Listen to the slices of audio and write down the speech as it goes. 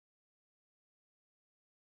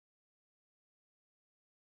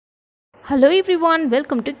Hello everyone,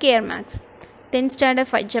 welcome to KRMaths. 10th standard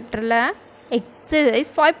 5 chapter la exercise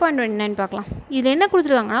 5.29 பார்க்கலாம். இதுல என்ன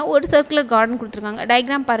கொடுத்திருக்காங்கன்னா ஒரு circular garden கொடுத்திருக்காங்க.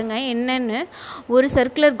 டயகிராம் பாருங்க என்னன்னு ஒரு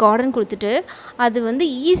circular garden கொடுத்துட்டு அது வந்து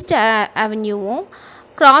ஈஸ்ட் அவென்யூவும்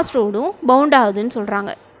கிராஸ் ரோடும் பவுண்ட் ஆகுதுன்னு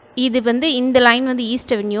சொல்றாங்க. இது வந்து இந்த லைன் வந்து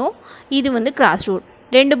ஈஸ்ட் அவென்யூ, இது வந்து கிராஸ் ரோட்.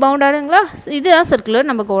 ரெண்டு பவுண்ட் ஆகுதுங்களா? இதுதான் circular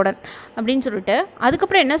நம்ம garden அப்படினு சொல்லிட்டு அதுக்கு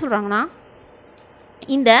அப்புறம் என்ன சொல்றாங்கன்னா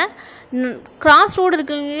இந்த கிராஸ் ரோடு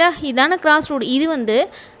இருக்குங்களா, இதான கிராஸ் ரோடு, இது வந்து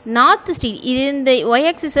நார்த் ஸ்ட்ரீட், இது இந்த ஒய்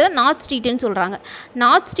ஆக்சிஸை நார்த் ஸ்ட்ரீட்டுன்னு சொல்கிறாங்க.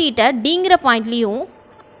 நார்த் ஸ்ட்ரீட்டை டிங்கிற பாயிண்ட்லேயும்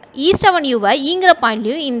ஈஸ்ட் அவென்யூவை ஈங்கிற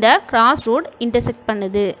பாயிண்ட்லேயும் இந்த கிராஸ் ரோடு இன்டர்செக்ட்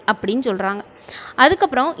பண்ணுது அப்படின்னு சொல்கிறாங்க.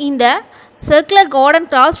 அதுக்கப்புறம் இந்த சர்க்குலர் கார்டன்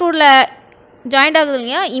கிராஸ் ரோடில் ஜாயிண்ட் ஆகுது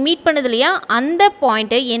இல்லையா, மீட் பண்ணுது இல்லையா, அந்த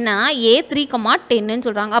பாயிண்ட்டு என்னன்னா A3,10ன்னு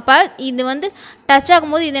சொல்கிறாங்க. அப்போ இது வந்து டச்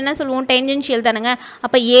ஆகும்போது இது என்ன சொல்லுவோம், டென்ஜென்ஷியல் தானுங்க.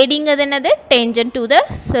 அப்போ ஏடிங்கிறது என்னது, டென்ஜென்ட் to the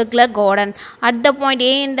circular garden at the point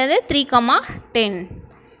ஏன்றது 3,10.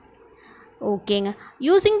 ஓகேங்க.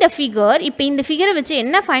 யூஸிங் த ஃபிகர், இப்போ இந்த ஃபிகரை வச்சு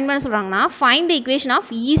என்ன ஃபைண்ட் பண்ண சொல்கிறாங்கன்னா, find the equation of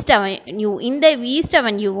east avenue. இந்த ஈஸ்ட்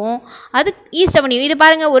அவென்யூவும் அது ஈஸ்ட் அவென்யூ இது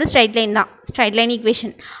பாருங்கள் ஒரு ஸ்ட்ரைட் லைன் தான், ஸ்ட்ரைட் லைன்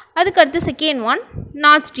ஈக்குவேஷன். அதுக்கு அடுத்து second one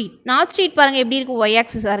north street. North street பாருங்கள் எப்படி இருக்குது, ஒய்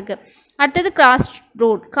ஆக்சிஸாக இருக்குது. அடுத்தது கிராஸ்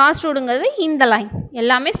ரோடு. கிராஸ் ரோடுங்கிறது இந்த லைன்.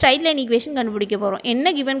 எல்லாமே ஸ்ட்ரைட் லைன் ஈக்குவேஷன் கண்டுபிடிக்க போகிறோம்,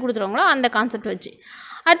 என்ன கிவன் கொடுத்துருவாங்களோ அந்த கான்செப்ட் வச்சு.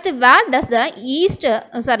 அடுத்து வேர் டஸ்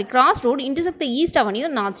த கிராஸ் ரோடு இன்டர்செக்ட் த ஈஸ்ட் அவென்யூ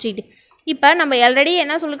நார்த் ஸ்ட்ரீட். இப்போ நம்ம ஆல்ரெடி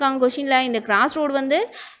என்ன சொல்லியிருக்காங்க கொஷினில், இந்த கிராஸ் ரோடு வந்து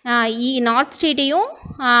நார்த் ஸ்ட்ரீட்டையும்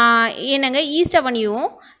என்னங்க east அவென்யூவும்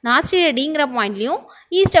north street டிங்கிற பாயிண்ட்லேயும்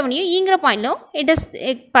east avenue ஈங்கிற பாயிண்ட்லையும்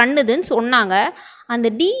intersect பண்ணுதுன்னு சொன்னாங்க. அந்த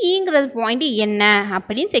டிங்கிற பாயிண்ட் என்ன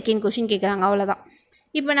அப்படின்னு செகண்ட் கொஷின் கேட்குறாங்க, அவ்வளோதான்.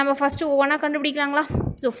 இப்போ நம்ம ஃபஸ்ட்டு ஒவ்வொன்றா கண்டுபிடிக்கலாங்களா.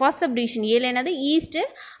 ஸோ ஃபர்ஸ்ட் சப்டிவிஷன் ஏல என்னது, east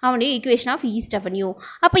avenue equation of east avenue.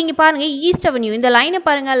 அப்போ இங்கே பாருங்கள் ஈஸ்ட் அவென்யூ இந்த லைனை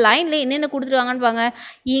பாருங்கள், லைனில் என்னென்ன கொடுத்துருக்காங்கன்னு பாருங்கள்.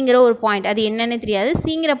 ஈங்கிற ஒரு பாயிண்ட், அது என்னென்னு தெரியாது.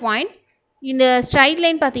 சிங்கிற பாயிண்ட், இந்த ஸ்ட்ரைட்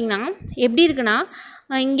லைன் பார்த்திங்கன்னா எப்படி இருக்குன்னா,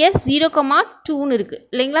 இங்கே 0,2ன்னு இருக்குது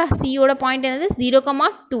இல்லைங்களா. சியோட பாயிண்ட் என்னது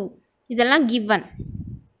 0,2, இதெல்லாம் கிவன்.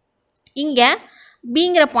 இங்கே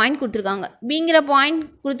பிங்கிற பாயிண்ட் கொடுத்துருக்காங்க, பிங்கிற பாயிண்ட்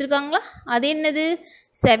கொடுத்துருக்காங்களா, அது என்னது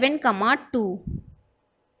 7,2.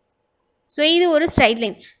 ஸோ இது ஒரு ஸ்ட்ரைட்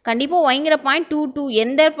லைன். கண்டிப்பாக ஒய்ங்கிற பாயிண்ட் 2,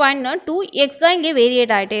 எந்த பாயிண்ட்னா 2x தான் இங்கே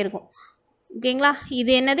வேரியேட் ஆகிட்டே இருக்கும். ஓகேங்களா.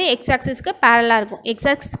 இது என்னது எக்ஸ் ஆக்சிஸ்க்கு பேரலாக இருக்கும். எக்ஸ்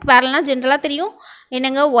ஆக்சிஸ்க்கு பேரலாக ஜென்ரலாக தெரியும்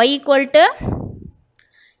என்னங்க, ஒய் ஈக்குவல் டு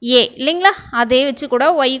ஏ இல்லைங்களா. அதே வச்சு கூட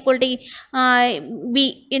ஒய் ஈக்குவல் டு பி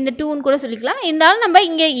இந்த 2ன்னு கூட சொல்லிக்கலாம். இருந்தாலும் நம்ம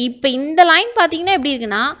இங்கே இப்போ இந்த லைன் பார்த்திங்கன்னா எப்படி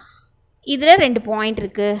இருக்குன்னா, இதில் 2 பாயிண்ட்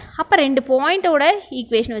இருக்குது. அப்போ 2 பாயிண்ட்டோட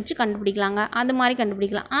ஈக்குவேஷன் வச்சு கண்டுபிடிக்கலாங்க, அந்த மாதிரி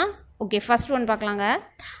கண்டுபிடிக்கலாம். ஓகே, ஃபஸ்ட் ஒன் பார்க்கலாங்க.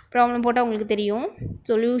 ப்ராப்ளம் போட்டால் உங்களுக்கு தெரியும்.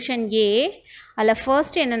 சொல்யூஷன் ஏ, அதில்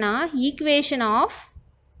ஃபர்ஸ்ட் என்னென்னா ஈக்குவேஷன் ஆஃப்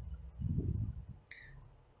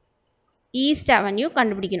ஈஸ்ட் அவென்யூ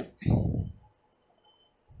கண்டுபிடிக்கணும்.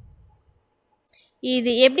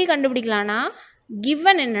 இது எப்படி கண்டுபிடிக்கலான்னா,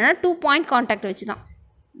 கிவன் என்னென்னா 2 பாயிண்ட் கான்டாக்ட் வச்சு தான்.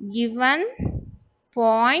 Given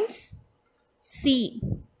points C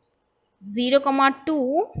 0,2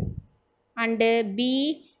 and B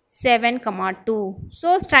 7,2. So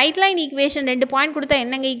straight line equation 2 point கொடுத்தா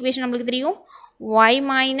என்னங்க ஈக்குவேஷன் நம்மளுக்கு தெரியும், y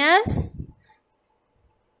minus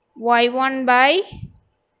y1 by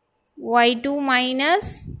y2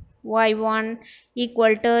 minus y1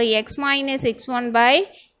 equal to x minus x1 by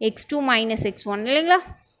x2 minus x1 இல்லைங்களா.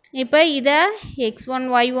 இப்போ இதை x1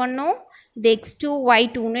 y1னும் இது x2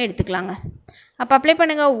 y2ன்னு எடுத்துக்கலாங்க. அப்போ அப்ளை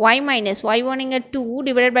பண்ணுங்கள். y minus y1 இங்கே 2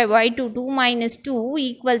 divided by y2 2 minus 2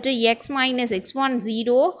 equal to x minus x1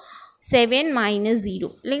 0 7 minus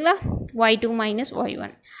 0 இல்லைங்களா, y2 minus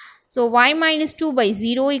y1. So y minus 2 by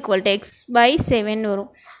 0 equal to x by 7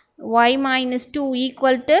 வரும். y minus 2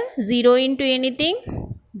 equal to 0 into anything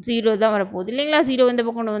 0 தான் வரப்போகுது இல்லைங்களா. 0 இந்த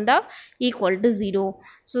பக்கம் கொண்டு வந்தால் equal to 0.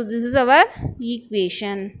 So this is our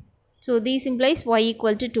equation. So these implies y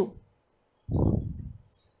equal to 2.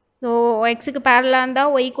 So எக்ஸுக்கு பேரலாக இருந்தால்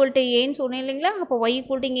y equal to ஏன்னு சொன்னேன் இல்லைங்களா. அப்போ y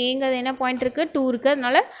equal to இங்கே ஏங்கிறது என்ன பாயிண்ட் இருக்குது, 2 இருக்குது,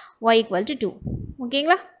 அதனால y equal to 2.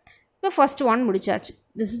 ஓகேங்களா. இப்போ ஃபஸ்ட் ஒன் முடிச்சாச்சு.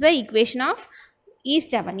 This is the equation of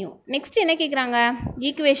east avenue. Next என்ன கேட்குறாங்க,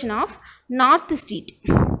 equation of north street.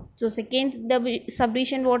 So second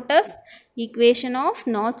subdivision waters equation of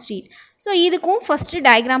north street. So இதுக்கும் ஃபஸ்ட்டு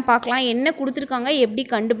டயக்ராம் பார்க்கலாம், என்ன கொடுத்துருக்காங்க எப்படி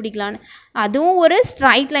கண்டுபிடிக்கலான்னு. அதுவும் ஒரு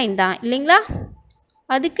ஸ்ட்ரைட் லைன் தான் இல்லைங்களா.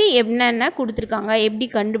 அதுக்கு என்னென்ன கொடுத்துருக்காங்க எப்படி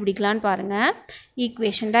கண்டுபிடிக்கலான்னு பாருங்கள்.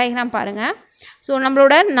 ஈக்குவேஷன் டயக்ராம் பாருங்கள். ஸோ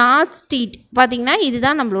நம்மளோட நார்த் ஸ்ட்ரீட் பார்த்திங்கன்னா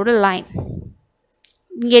இதுதான் நம்மளோட லைன்.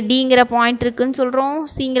 இங்கே டிங்கிற பாயிண்ட் இருக்குதுன்னு சொல்கிறோம்,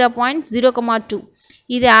 சிங்கிற பாயிண்ட் 0,2.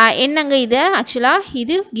 இது என்னங்க, இது ஆக்சுவலாக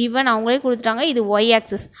இது கிவன் அவங்களே கொடுத்துட்டாங்க. இது ஒய்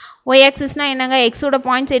ஆக்சிஸ். ஒய் ஆக்சிஸ்னால் என்னங்க, எக்ஸோட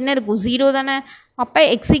பாயிண்ட்ஸ் என்ன இருக்கும் 0 தானே. அப்போ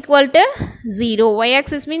x equal to 0. Y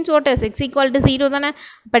axis means what is x equal to 0 தானே.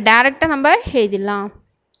 அப்போ டைரெக்டாக நம்ம எழுதிடலாம்.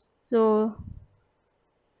 So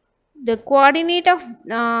the coordinate of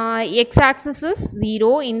x axis is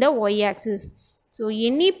 0 in the y axis. So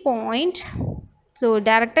any point, so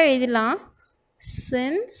directly எழுதிடலாம்.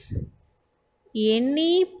 Since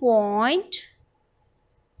any point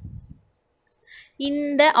in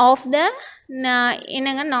the of the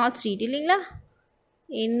என்னங்க north street இல்லைங்களா,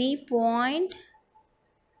 any point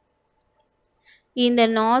in the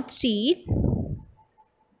north street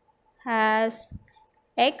has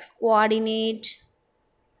x coordinate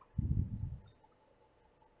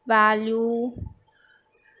value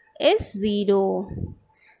is 0.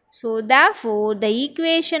 So therefore the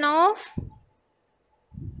equation of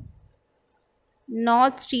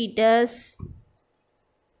north street is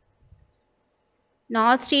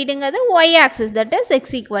north street ங்கிறது y axis, that is x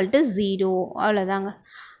equal to 0. அவ்வளோதாங்க.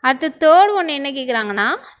 அடுத்து third one என்ன கேட்குறாங்கன்னா,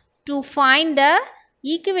 to find the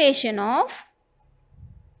equation of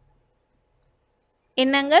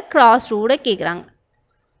என்னங்க cross road கேட்குறாங்க.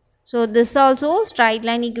 So this also straight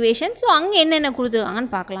line equation. So அங்கே என்னென்ன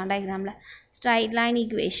கொடுத்துருக்காங்கன்னு பார்க்கலாம் டயக்ராமில். ஸ்ட்ரைட் லைன்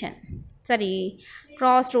ஈக்குவேஷன், சரி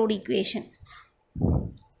கிராஸ் ரோடு ஈக்குவேஷன்.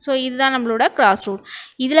 ஸோ இதுதான் நம்மளோட கிராஸ் ரோட்.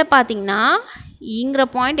 இதில் பார்த்தீங்கன்னா ஈங்கிற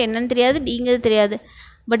பாயிண்ட் என்னன்னு தெரியாது, டிங்கிறது தெரியாது.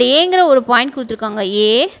 பட் ஏங்கிற ஒரு பாயிண்ட் கொடுத்துருக்காங்க. ஏ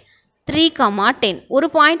 3,10 ஒரு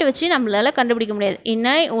பாயிண்ட் வச்சு நம்மளால் கண்டுபிடிக்க முடியாது. என்ன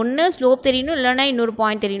ஒன்று ஸ்லோப் தெரியணும், இல்லைன்னா இன்னொரு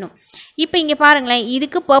பாயிண்ட் தெரியணும். இப்போ இங்கே பாருங்களேன்,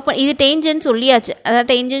 இதுக்கு இது டேஞ்சன் சொல்லியாச்சு. அதாவது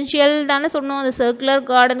டேஞ்சென்ஷியல் தானே சொன்னோம், அந்த சர்க்குலர்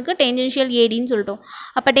கார்டனுக்கு டேஞ்சென்ஷியல் ஏடின்னு சொல்லிட்டோம்.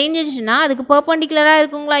 அப்போ டேஞ்சென்ஷியல்னா அதுக்கு பர்பண்டிகுலராக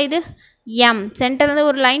இருக்குங்களா, இது எம் சென்டர்லேருந்து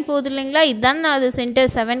ஒரு லைன் போகுது இல்லைங்களா, இதுதான் அது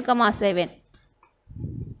சென்டர் 7,7.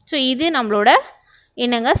 ஸோ இது நம்மளோட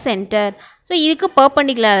என்னங்க சென்டர். ஸோ இதுக்கு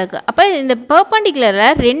பர்பண்டிகுலராக இருக்குது. அப்போ இந்த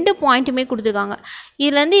பர்பண்டிகுலரில் 2 பாயிண்ட்டுமே கொடுத்துருக்காங்க.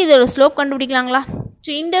 இதுலேருந்து இதோட ஸ்லோப் கண்டுபிடிக்கலாங்களா? ஸோ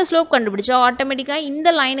இந்த ஸ்லோப் கண்டுபிடிச்சா ஆட்டோமேட்டிக்காக இந்த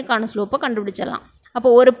லைனுக்கான ஸ்லோப்பை கண்டுபிடிச்சிடலாம். அப்போ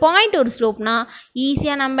ஒரு பாயிண்ட் ஒரு ஸ்லோப்னா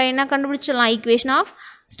ஈஸியாக நம்ம என்ன கண்டுபிடிச்சிடலாம், ஈக்குவேஷன் ஆஃப்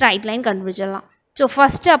ஸ்ட்ரைட் லைன் கண்டுபிடிச்சிடலாம். ஸோ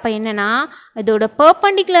ஃபஸ்ட்டு அப்போ என்னென்னா, இதோட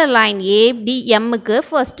பர்பண்டிகுலர் லைன் ஏடி எம்முக்கு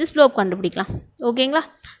ஃபஸ்ட்டு ஸ்லோப் கண்டுபிடிக்கலாம். ஓகேங்களா?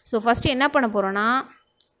 ஸோ ஃபஸ்ட்டு என்ன பண்ண போகிறோன்னா,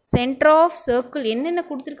 சென்டர் ஆஃப் சர்க்கிள் என்னென்ன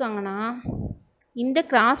கொடுத்துருக்காங்கன்னா, இந்த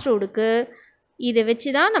கிராஸ் ரோடுக்கு இதை வச்சு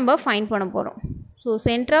தான் நம்ம ஃபைண்ட் பண்ண போகிறோம். So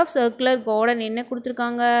centre of circular garden என்ன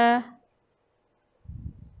கொடுத்துருக்காங்க,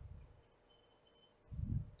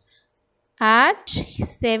 at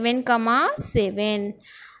 7,7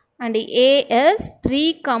 and A is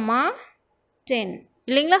 3,10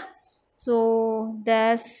 இல்லைங்களா? So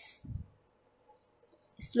thus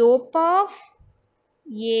slope of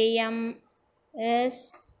AM is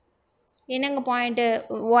என்னங்க point,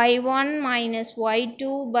 y1 minus y2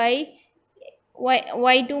 by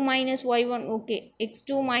y2 minus y1. Okay,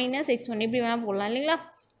 x2 minus x1 எப்படி வேணால் போடலாம் இல்லைங்களா?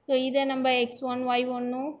 ஸோ இதை நம்ம x1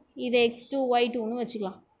 y1னும் இதை x2 y2ன்னு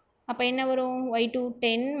வச்சுக்கலாம். அப்போ என்ன வரும், y2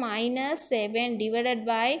 10 minus 7 divided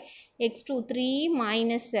by x2 3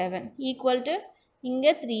 minus 7 equal to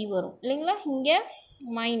இங்கே 3 வரும் இல்லைங்களா, இங்கே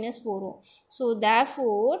 -4 வரும். ஸோ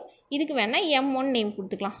therefore இதுக்கு வேணால் m1 நேம்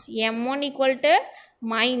கொடுத்துக்கலாம். m1 equal to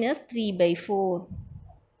 -3/4.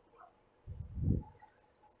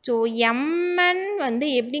 So mn வந்து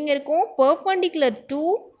எப்படிங்க இருக்கும், perpendicular to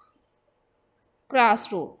cross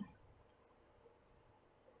road.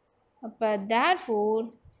 அப்போ therefore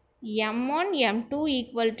m1 m2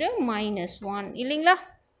 equal to -1 இல்லைங்களா?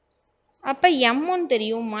 அப்போ m1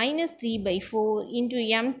 தெரியும், -3/4 into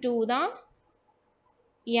m2 தான்.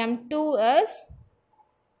 m2 is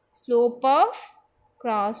slope of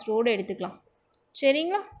cross road எடுத்துக்கலாம்.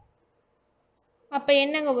 சரிங்களா? அப்போ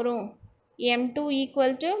என்னங்க வரும், m2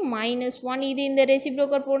 equal to -1. இது இந்த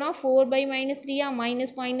ரெசிப்ரோக்கல் போனால் 4/-3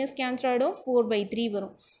 மைனஸ் மைனஸ் கேன்சல் ஆகிடும், 4/3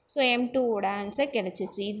 வரும். ஸோ m2ஓட ஆன்சர்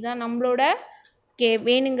கிடச்சிச்சு. இதுதான் நம்மளோட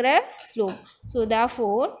வேணுங்கிற slope. So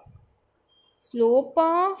therefore slope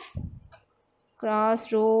of cross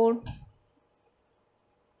road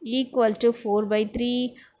equal to 4/3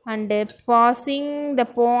 and passing the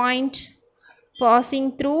point passing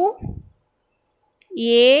through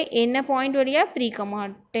A என்ன பாயிண்ட் வழியா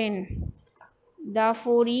 3,10.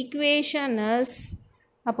 therefore equation is,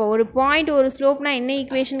 அப்போ ஒரு பாயிண்ட் ஒரு ஸ்லோப்னா என்ன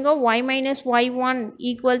ஈக்குவேஷனுங்க, y minus y1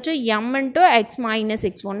 equal to m into x minus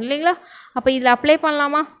x1 இல்லைங்களா? அப்போ இதில் apply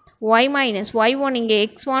பண்ணலாமா, y minus y1 இங்கே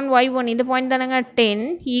x1 y1 இந்த பாயிண்ட் தானேங்க 10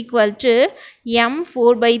 equal to m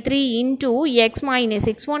 4/3 into x minus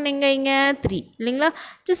x1 இங்கே 3 இல்லைங்களா?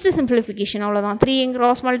 ஜஸ்ட் சிம்பிளிஃபிகேஷன் அவ்வளோதான். 3 எங்கே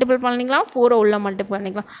கிராஸ் மல்டிபிள் பண்ணிக்கலாம், 4 உள்ள மல்டிபிள்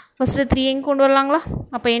பண்ணிக்கலாம். ஃபஸ்ட்டு 3 எங்கே கொண்டு வரலாங்களா?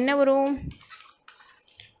 அப்போ என்ன வரும்,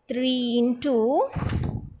 3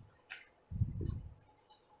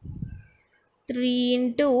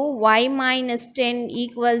 into y minus 10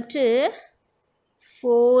 equal to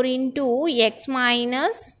 4 into x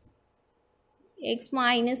minus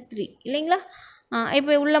 3 இல்லைங்களா?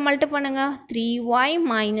 இப்போ உள்ள மல்டி பண்ணுங்க. 3y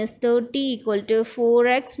minus 30 equal to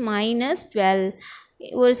 4x minus 12.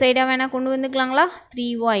 ஒரு சைடாக வேணால் கொண்டு வந்துக்கலாங்களா?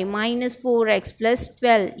 3y minus 4x plus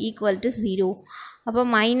 12 equal to 0. அப்போ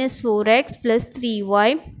minus 4x plus 3y.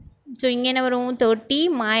 So இங்கே என்ன வரும்? 30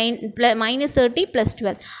 minus 30 plus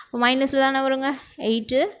 12. இப்போ மைனஸில் தானே வருங்க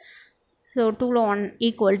 8. ஸோ 2ல் 1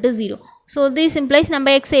 equal to 0. So this implies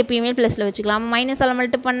நம்ம x எப்பயுமே ப்ளஸில் வச்சுக்கலாம். மைனஸால்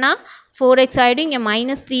மல்டி பண்ணால் 4x ஆகிடும். இங்கே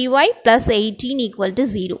minus 3y plus 18 equal to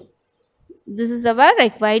 0. This is our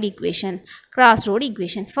required equation. Crossroad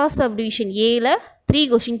equation. First subdivision Aல 3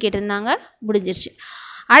 question கேட்டிருந்தாங்க, முடிஞ்சிருச்சு.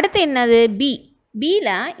 அடுத்து என்னது? Bல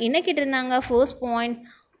என்ன கேட்டிருந்தாங்க? first point,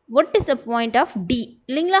 what is the point of D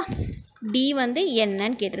இல்லைங்களா? D வந்து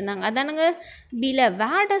என்னன்னு கேட்டிருந்தாங்க. அதானுங்க Bல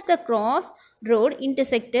where does the cross road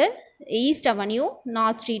intersect East Avenue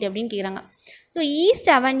North Street அப்படின்னு கேட்குறாங்க. ஸோ ஈஸ்ட்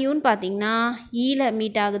அவென்யூன்னு பார்த்தீங்கன்னா ஈல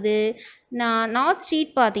மீட் ஆகுது, நார்த்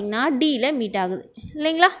ஸ்ட்ரீட் பார்த்தீங்கன்னா டியில் மீட் ஆகுது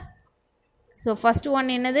இல்லைங்களா? ஸோ ஃபஸ்ட்டு ஒன்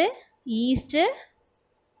என்னது? ஈஸ்ட்டு,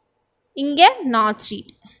 இங்கே north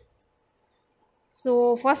street. So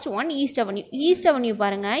first one east avenue. East avenue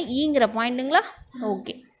பாருங்கள், ஈங்கிற பாயிண்ட்டுங்களா?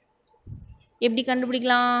 ஓகே, எப்படி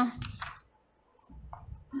கண்டுபிடிக்கலாம்?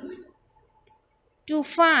 To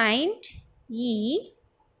find E.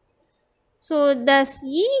 ஸோ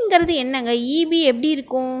ஈங்கிறது என்னங்க? இபி எப்படி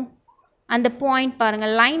இருக்கும்? அந்த பாயிண்ட்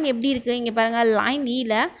பாருங்கள், லைன் எப்படி இருக்குது? இங்கே பாருங்கள், லைன்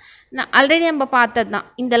ஈல நான் ஆல்ரெடி நம்ம பார்த்தது தான்.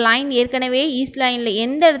 இந்த லைன் ஏற்கனவே ஈஸ்ட் லைனில்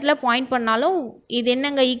எந்த இடத்துல பாயிண்ட் பண்ணாலும் இது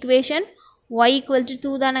என்னங்க ஈக்குவேஷன்? y =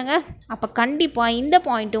 2 தானேங்க. அப்போ கண்டிப்பாக இந்த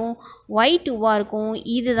பாயிண்ட்டும் y 2வாக இருக்கும்.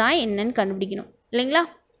 இது தான் என்னன்னு கண்டுபிடிக்கணும் இல்லைங்களா?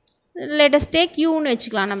 let us take qன்னு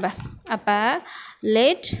வச்சுக்கலாம் நம்ம. அப்போ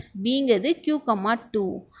let bங்கிறது q, 2.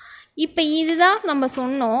 இப்போ இதுதான் நம்ம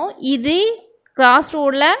சொன்னோம், இது கிராஸ்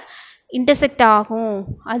ரோடில் இன்டர்செக்ட் ஆகும்.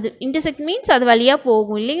 அது இன்டர்செக்ட் மீன்ஸ் அது வழியாக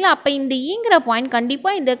போகும் இல்லைங்களா? அப்போ இந்த ஈங்கிற பாயிண்ட்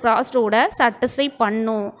கண்டிப்பாக இந்த கிராஸ் ரோடை சாட்டிஸ்ஃபை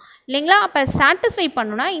பண்ணும் இல்லைங்களா? அப்போ சாட்டிஸ்ஃபை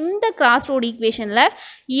பண்ணுன்னா இந்த கிராஸ் ரோடு ஈக்குவேஷனில்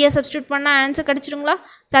ஈயை சப்ஸ்டியூட் பண்ணால் ஆன்சர் கிடச்சிருங்களா?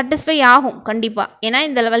 சாட்டிஸ்ஃபை ஆகும் கண்டிப்பாக, ஏன்னா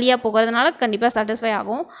இந்த வழியாக போகிறதுனால கண்டிப்பாக சாட்டிஸ்ஃபை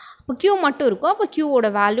ஆகும். அப்போ க்யூ மட்டும் இருக்கும். அப்போ க்யூவோட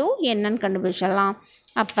வேல்யூ என்னன்னு கண்டுபிடிச்சிடலாம்.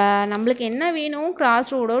 அப்போ நம்மளுக்கு என்ன வேணும்?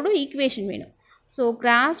 கிராஸ் ரோடோட ஈக்குவேஷன் வேணும். ஸோ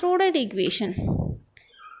கிராஸ் ரோட ஈக்குவேஷன்,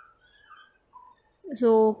 ஸோ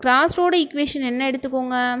கிராஸ் ரோட ஈக்குவேஷன் என்ன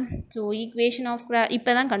எடுத்துக்கோங்க? ஸோ ஈக்குவேஷன் ஆஃப்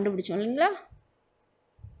இப்போ தான் கண்டுபிடிச்சோம் இல்லைங்களா?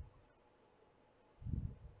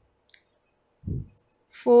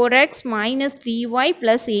 (4x minus 3y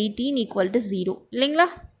plus 18 equal to 0) இல்லைங்களா?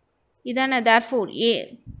 இதானே therefore A.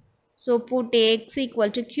 So put x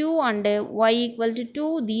equal to q and y equal to 2.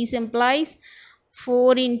 This implies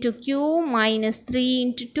 4 into q minus 3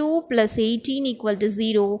 into 2 plus 18 equal to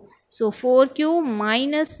 0. So 4q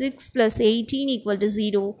minus 6 plus 18 equal to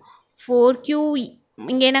 0. 4q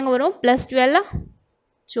இங்கே என்னங்க வரும்? plus 12.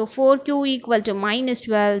 So 4q equal to minus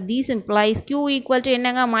 12. This implies q equal to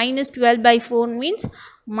என்னங்க? minus 12 by 4 means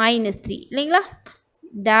minus 3 இல்லைங்களா?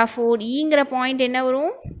 therefore ஈங்கிற point என்ன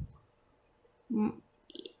வரும்?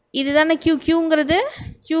 இதுதானே க்யூங்கிறது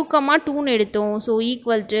q, 2ன்னு எடுத்தோம். So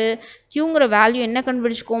equal to க்யூங்கிற value என்ன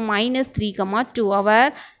கண்டுபிடிச்சிக்கோம்? -3, 2 அவர்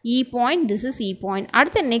இ point. This is E point.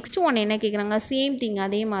 அடுத்த நெக்ஸ்ட் ஒன் என்ன கேட்குறாங்க? சேம் திங்,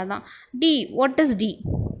 அதே மாதிரி தான். D, what is D?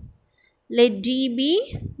 Let D B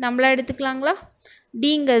நம்மளா எடுத்துக்கலாங்களா?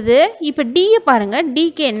 டிங்கிறது இப்போ டியை பாருங்கள்,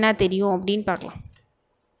 டிக்கு என்ன தெரியும் அப்படின்னு பார்க்கலாம்.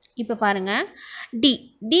 இப்போ பாருங்கள்,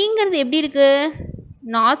 டிங்கிறது எப்படி இருக்குது?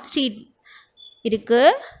 நார்த் ஸ்ட்ரீட்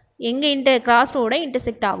இருக்குது, எங்கே கிராஸ் ரோட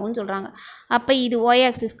இன்டர்செக்ட் ஆகும்னு சொல்கிறாங்க. அப்போ இது ஒய்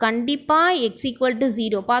ஆக்சிஸ், கண்டிப்பாக எக்ஸ் ஈக்குவல் டு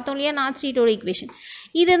 0 பார்த்தோம் இல்லையா? நார்த் ஸ்ட்ரீட்டோட ஈக்குவேஷன்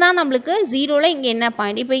இதுதான். நம்மளுக்கு 0ல் இங்கே என்ன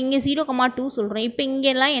பாயிண்ட்? இப்போ இங்கே 0,2 சொல்கிறோம். இப்போ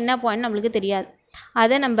இங்கெல்லாம் என்ன பாயிண்ட் நம்மளுக்கு தெரியாது.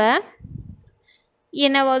 அதை நம்ம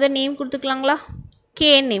என்னவாவது நேம் கொடுத்துக்கலாங்களா?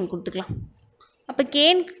 கேன்னு நேம் கொடுத்துக்கலாம். அப்போ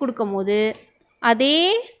கேன் கொடுக்கும் போது அதே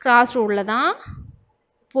கிராஸ் ரோடில் தான்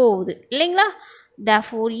போகுது இல்லைங்களா?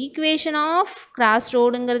 therefore equation of cross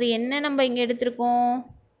roadங்கிறது என்ன நம்ம இங்கே எடுத்திருக்கோம்?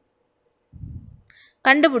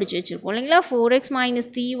 கண்டுபிடிச்சி வச்சுருக்கோம் இல்லைங்களா? 4x minus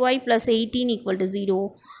 3y plus 18 equal to 0.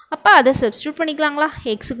 அப்போ அதை சப்ஸ்டியூட் பண்ணிக்கலாங்களா?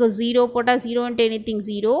 எக்ஸுக்கு 0 போட்டால் 0 into anything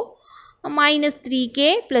 0, minus 3k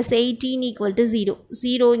plus 18 equal to 0.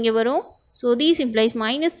 0 இங்கே வரும். So this implies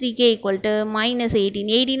minus 3k equal to minus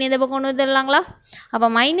 18. 18 எதை பக்கம் கொண்டு வந்துடலாங்களா? அப்போ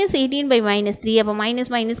minus 18 by minus 3. அப்போ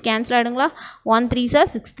minus minus cancel ஆகிடுங்களா? 1 3s are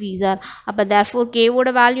 6 3s are. அப்போ therefore k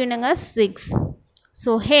ஓட வேல்யூ என்னங்க? 6.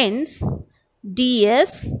 So hence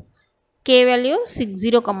ds k value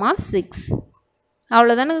 60,6.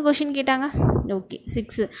 அவ்வளோதானே கொஷின் கேட்டாங்க. ஓகே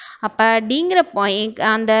 6. அப்போ டிங்கிற பாயிண்ட்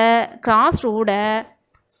அந்த கிராஸ் ரோடை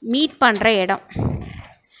மீட் பண்ணுற இடம்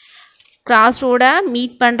கிராஸ் ரோடை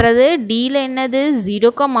மீட் பண்ணுறது டியில் என்னது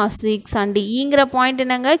 0,6 அண்ட் ஈங்கிற பாயிண்ட்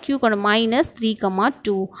என்னங்க q கொண்டு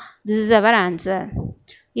 -3,2. This is our answer.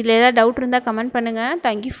 இதில் ஏதாவது டவுட் இருந்தால் கமெண்ட் பண்ணுங்கள்.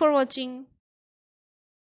 தேங்க்யூ ஃபார் வாட்சிங்.